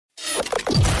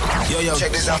Yo,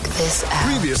 check this out.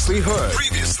 Previously heard.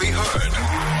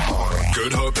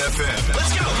 Good Hope FM.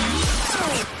 Let's go.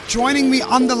 Joining me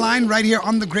on the line right here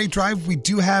on The Great Drive, we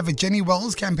do have Jenny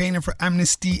Wells, campaigner for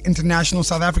Amnesty International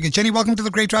South Africa. Jenny, welcome to The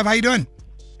Great Drive. How are you doing?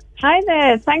 Hi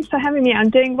there. Thanks for having me. I'm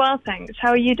doing well, thanks.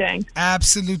 How are you doing?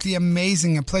 Absolutely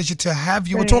amazing. A pleasure to have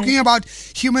you. Brilliant. We're talking about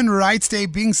Human Rights Day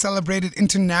being celebrated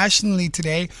internationally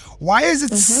today. Why is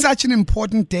it such an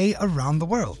important day around the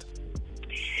world?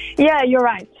 Yeah, you're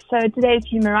right. So today is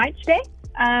Human Rights Day.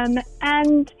 And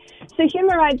so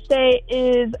Human Rights Day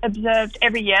is observed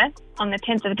every year on the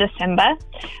 10th of December.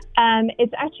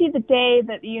 It's actually the day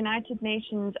that the United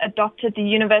Nations adopted the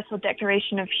Universal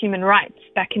Declaration of Human Rights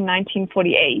back in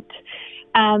 1948,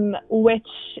 which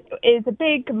is a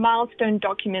big milestone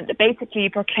document that basically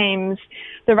proclaims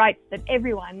the rights that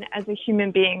everyone as a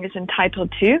human being is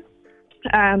entitled to,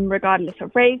 regardless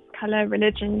of race, color,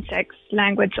 religion, sex,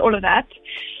 language, all of that.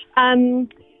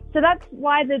 So that's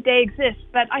why the day exists.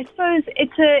 But I suppose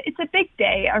it's a big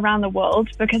day around the world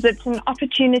because it's an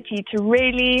opportunity to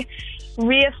really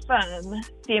reaffirm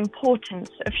the importance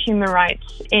of human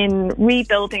rights in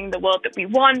rebuilding the world that we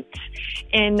want,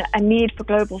 in a need for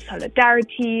global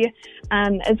solidarity,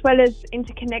 as well as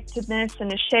interconnectedness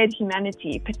and a shared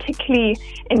humanity, particularly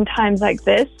in times like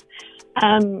this,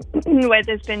 where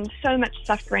there's been so much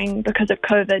suffering because of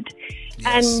COVID.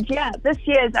 Yes. And yeah, this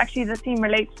year is actually, the theme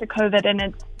relates to COVID, and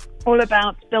it's all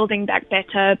about building back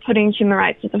better, putting human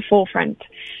rights at the forefront.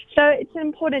 So it's an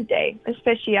important day,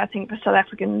 especially, I think, for South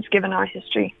Africans, given our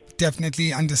history.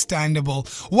 Definitely understandable.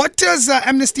 What does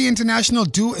Amnesty International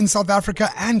do in South Africa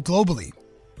and globally?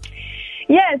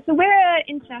 Yeah, so we're an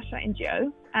international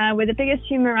NGO. We're the biggest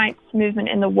human rights movement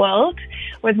in the world,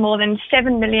 with more than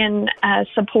 7 million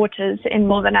supporters in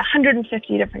more than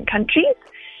 150 different countries.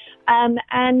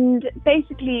 And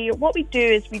basically what we do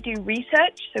is we do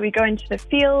research. So we go into the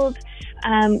field,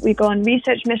 we go on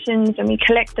research missions, and we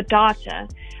collect the data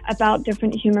about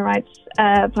different human rights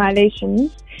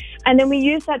violations. And then we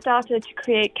use that data to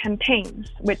create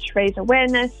campaigns which raise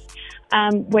awareness,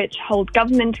 which hold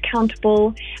government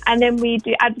accountable, and then we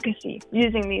do advocacy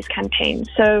using these campaigns.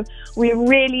 So we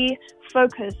really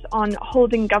focus on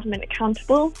holding government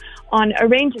accountable on a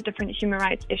range of different human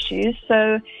rights issues.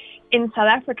 So in South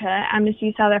Africa,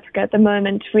 Amnesty South Africa at the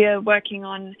moment, we are working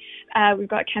on, we've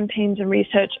got campaigns and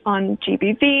research on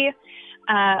GBV,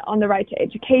 on the right to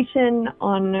education,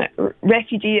 on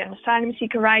refugee and asylum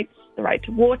seeker rights, the right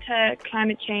to water,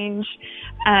 climate change,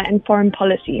 and foreign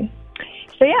policy.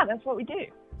 So yeah, that's what we do.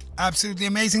 Absolutely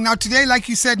amazing. Now today, like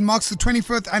you said, marks the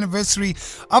 25th anniversary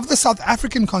of the South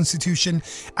African Constitution.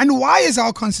 And why is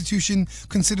our Constitution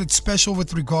considered special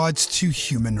with regards to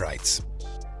human rights?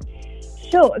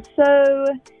 Sure. So,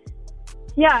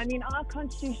 yeah, I mean, our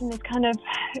constitution is kind of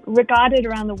regarded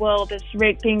around the world as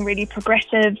being really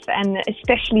progressive and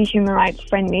especially human rights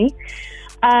friendly.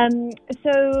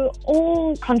 So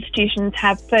all constitutions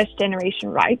have first generation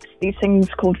rights, these things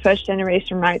called first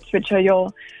generation rights, which are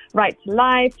your right to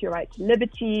life, your right to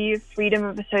liberty, freedom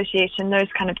of association, those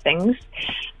kind of things.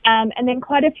 And then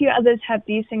quite a few others have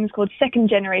these things called second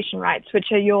generation rights,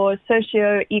 which are your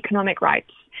socio-economic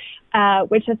rights.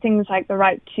 Which are things like the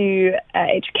right to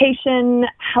education,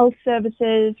 health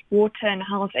services, water and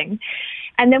housing.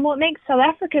 And then what makes South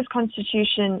Africa's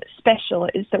constitution special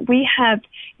is that we have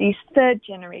these third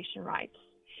generation rights,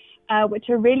 which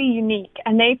are really unique.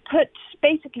 And they put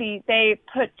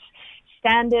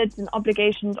standards and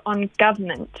obligations on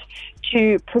government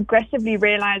to progressively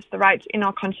realize the rights in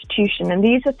our constitution. And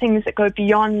these are things that go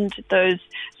beyond those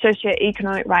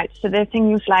socioeconomic rights. So they're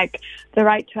things like the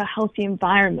right to a healthy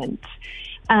environment,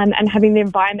 and having the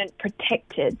environment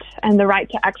protected, and the right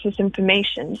to access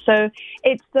information. So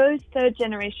it's those third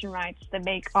generation rights that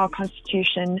make our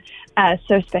constitution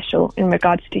so special in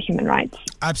regards to human rights.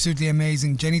 Absolutely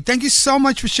amazing, Jenny. Thank you so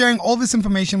much for sharing all this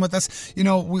information with us. You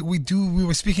know, we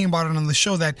were speaking about it on the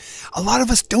show that a lot of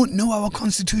us don't know our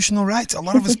constitutional rights. A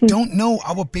lot of us don't know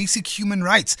our basic human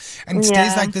rights. And it's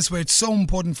days like this where it's so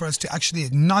important for us to actually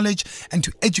acknowledge and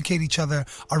to educate each other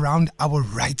around our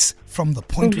rights from the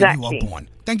point where you were born.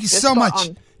 Thank you so much.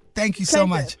 Thank you so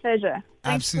much. Pleasure.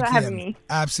 Thanks for having me.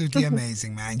 Absolutely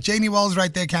amazing, man. Jenny Wells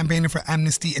right there, campaigner for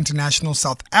Amnesty International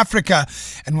South Africa.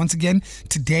 And once again,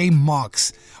 today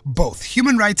marks both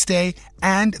Human Rights Day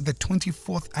and the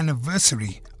 24th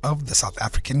anniversary of the South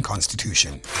African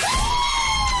Constitution.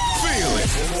 Feel it.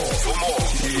 For more,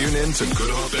 tune in to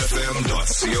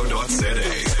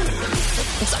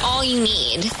goodhopefm.co.za. It's all you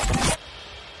need.